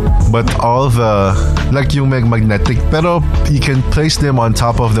 But all the, like yung magnetic, pero you can place them on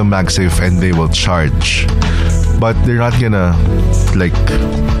top of the MagSafe and they will charge. But they're not gonna, like,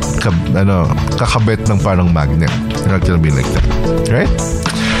 kakabit ng parang magnet. They're not gonna be like that. Right?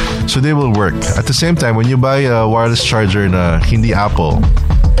 So they will work. At the same time, when you buy a wireless charger na hindi Apple,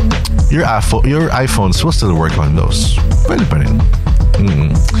 your iPhones will still work on those. Pwede pa rin.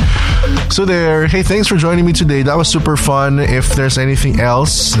 So there, hey, thanks for joining me today. That was super fun. If there's anything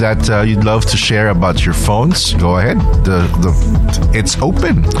else that you'd love to share about your phones, go ahead. It's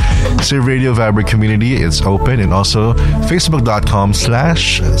open. Save Radio Viber community is open, and also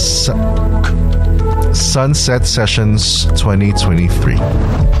Facebook.com/Sunset Sessions 2023.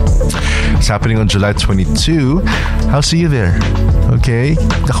 It's happening on July 22. I'll see you there. Okay?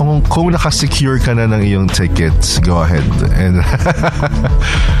 Kung nakasecure ka na ng iyong tickets, go ahead and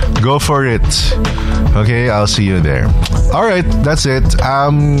go for it. Okay? I'll see you there. Alright, that's it.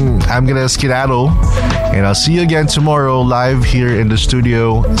 I'm gonna skedaddle, and I'll see you again tomorrow live here in the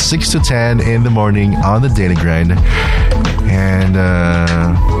studio, 6 to 10 in the morning on the Daily Grind. And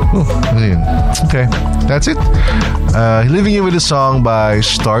okay, that's it. Leaving you with a song by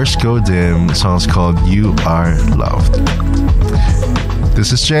Stars Go Dim. The song's called You Are Loved.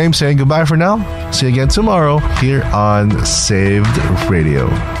 This is James saying goodbye for now. See you again tomorrow here on Saved Radio.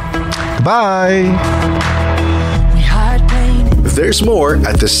 Goodbye. We hide pain. There's more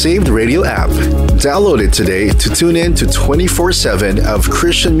at the Saved Radio app. Download it today to tune in to 24/7 of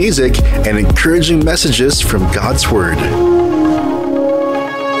Christian music and encouraging messages from God's Word.